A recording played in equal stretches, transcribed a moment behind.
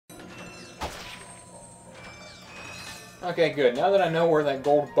Okay, good. Now that I know where that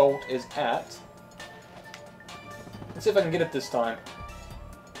gold bolt is at, let's see if I can get it this time.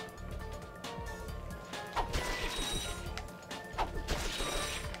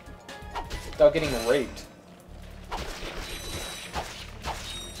 Without getting raped.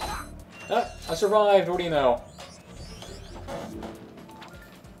 Ah, I survived. What do you know?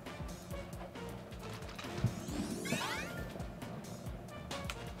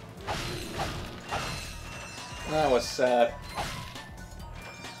 That was sad.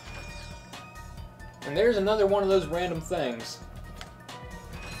 And there's another one of those random things.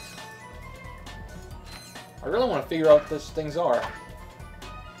 I really want to figure out what these things are.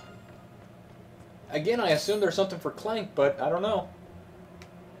 Again, I assume there's something for Clank, but I don't know.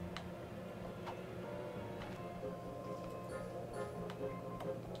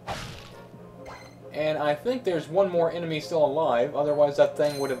 And I think there's one more enemy still alive, otherwise that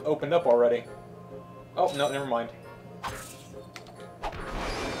thing would have opened up already. Oh, no, never mind.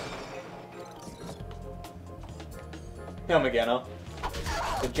 Him again, huh?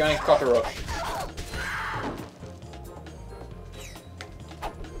 The giant cockroach.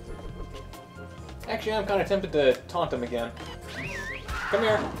 Actually, I'm kind of tempted to taunt him again. Come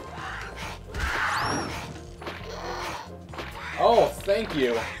here. Oh, thank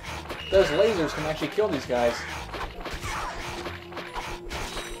you. Those lasers can actually kill these guys.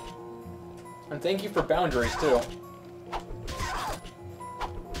 And thank you for boundaries, too.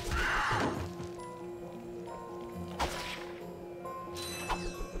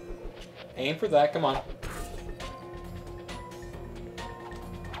 Aim for that, come on.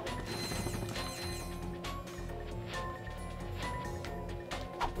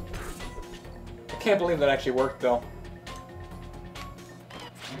 I can't believe that actually worked, though.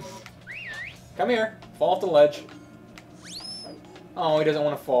 Come here. Fall off the ledge. Oh, he doesn't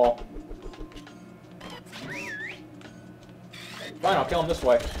want to fall. Fine, I'll kill him this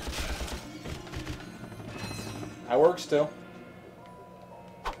way. That works, too.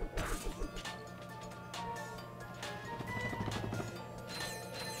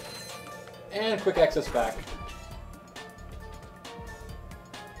 And quick access back.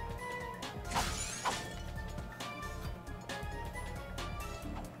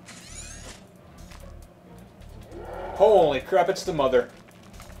 Holy crap, it's the mother.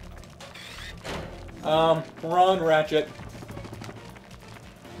 Run, Ratchet.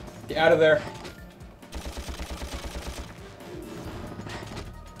 Get out of there.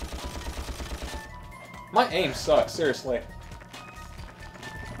 My aim sucks, seriously.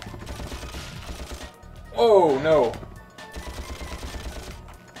 Oh, no.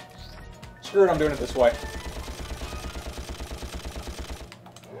 Screw it, I'm doing it this way.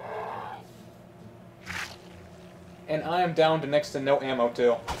 And I am down to next to no ammo,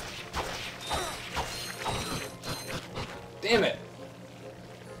 too. Damn it!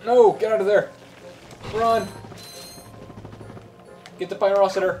 No, get out of there! Run! Get the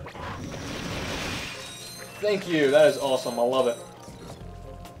pyrocitor! Thank you, that is awesome, I love it.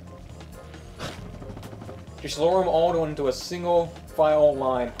 Just lower them all into a single file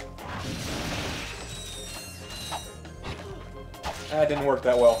line. That didn't work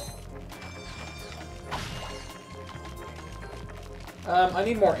that well. I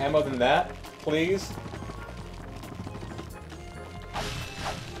need more ammo than that, please.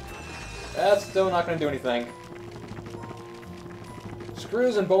 That's still not going to do anything.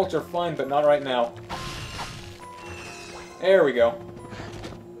 Screws and bolts are fine, but not right now. There we go.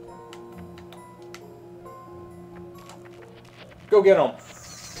 Go get them.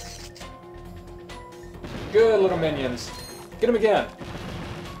 Good little minions. Get them again.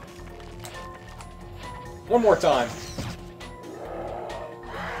 One more time.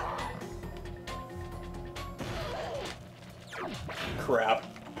 Crap.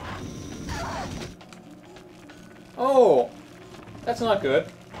 Oh, that's not good.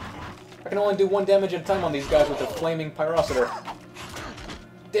 I can only do 1 damage at a time on these guys with a flaming pyrocitor.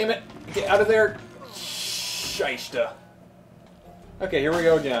 Damn it! Get out of there! Shysta. Okay, here we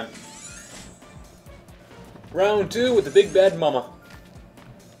go again. Round 2 with the big bad mama.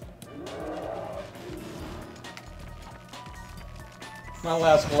 My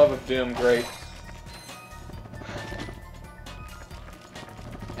last glove of doom, great.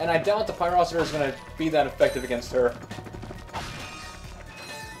 And I doubt the pyrocitor is going to be that effective against her.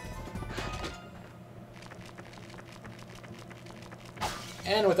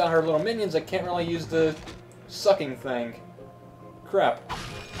 And without her little minions, I can't really use the sucking thing. Crap.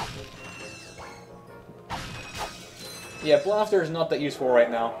 Yeah, Blaster is not that useful right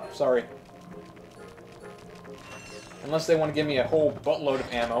now. Sorry. Unless they want to give me a whole buttload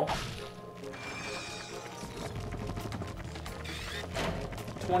of ammo.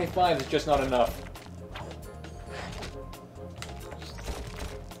 25 is just not enough.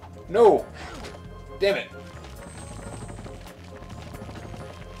 No! Damn it!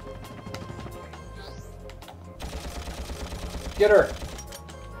 Get her!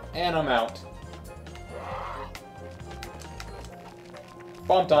 And I'm out.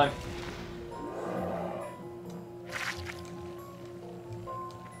 Bomb time.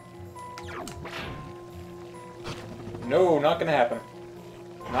 No, not gonna happen.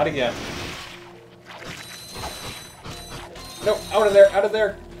 Not again. No, out of there, out of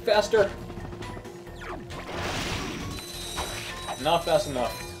there! Faster! Not fast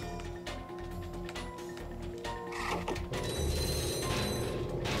enough.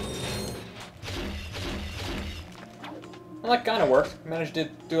 Well, that kind of worked. Managed to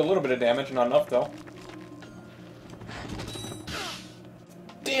do a little bit of damage, not enough though.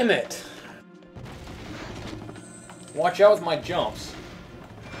 Damn it! Watch out with my jumps.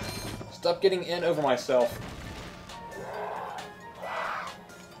 Stop getting in over myself.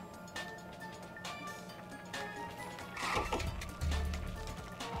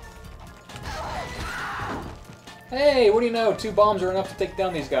 Hey, what do you know? 2 bombs are enough to take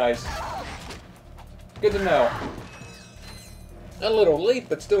down these guys. Good to know. A little late,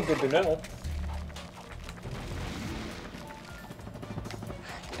 but still good to know.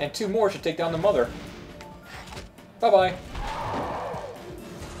 And 2 more should take down the mother. Bye-bye.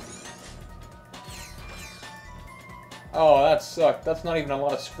 Oh, that sucked. That's not even a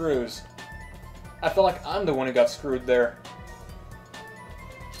lot of screws. I feel like I'm the one who got screwed there.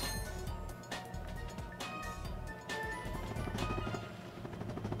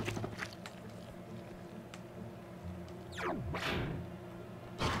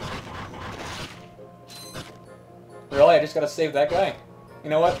 Really? I just gotta save that guy? You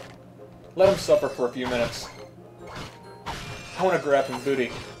know what? Let him suffer for a few minutes. I wanna grab him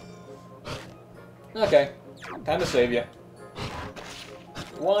booty. Okay. Time to save you.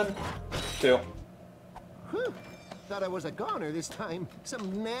 1, 2. Thought I was a goner this time.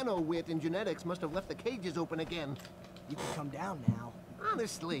 Some nano-wit in genetics must have left the cages open again. You can come down now.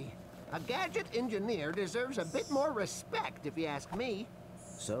 Honestly, a gadget engineer deserves a bit more respect, if you ask me.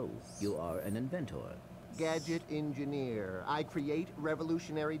 So, you are an inventor. Gadget engineer. I create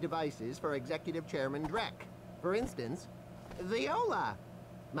revolutionary devices for Executive Chairman Drek. For instance, Viola.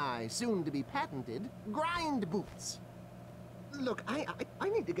 My soon-to-be patented grind boots. Look, I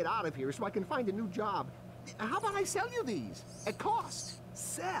need to get out of here so I can find a new job. How about I sell you these? At cost.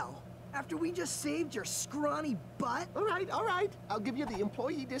 Sell? After we just saved your scrawny butt? All right. I'll give you the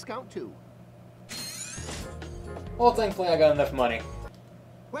employee discount, too. Well, thankfully I got enough money.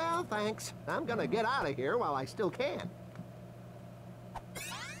 Well, thanks. I'm gonna get out of here while I still can.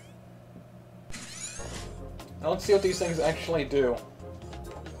 Now let's see what these things actually do.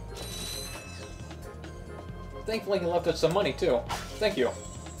 Thankfully he left us some money, too. Thank you.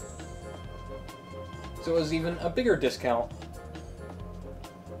 So it was even a bigger discount.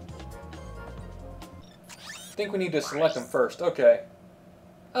 I think we need to select them first. Okay.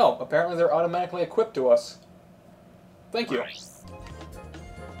 Oh, apparently they're automatically equipped to us. Thank you.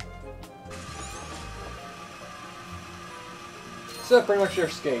 So pretty much their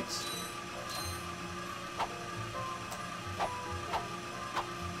skates.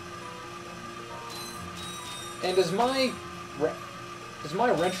 And does my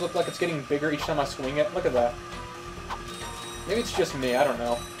wrench look like it's getting bigger each time I swing it? Look at that. Maybe it's just me, I don't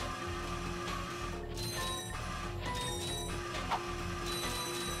know.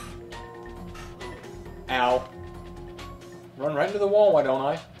 Ow. Run right into the wall, why don't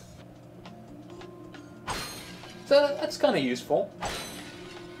I? So that's kind of useful.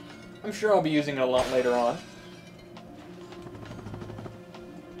 I'm sure I'll be using it a lot later on.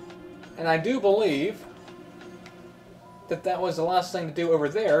 And I do believe that that was the last thing to do over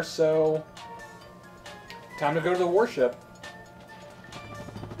there, so time to go to the warship.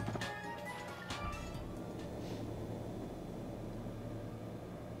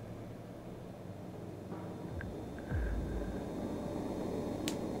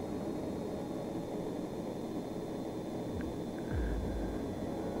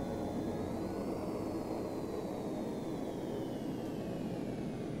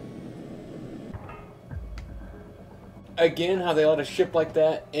 Again, how they let a ship like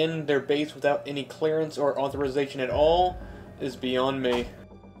that in their base without any clearance or authorization at all is beyond me.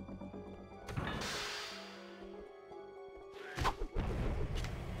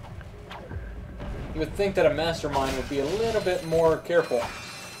 You would think that a mastermind would be a little bit more careful.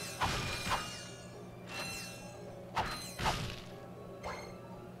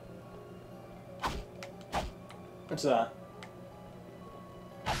 What's that?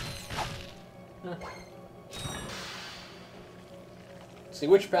 See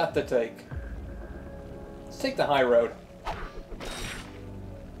which path to take. Let's take the high road.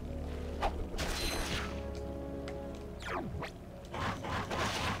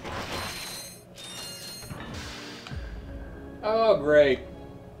 Oh, great.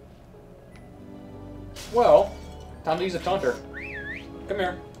 Well, time to use a taunter. Come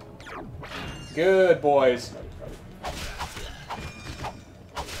here. Good boys.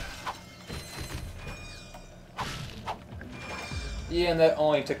 Yeah, and that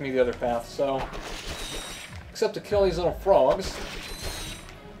only took me the other path, so... Except to kill these little frogs.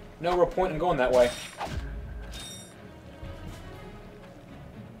 No real point in going that way.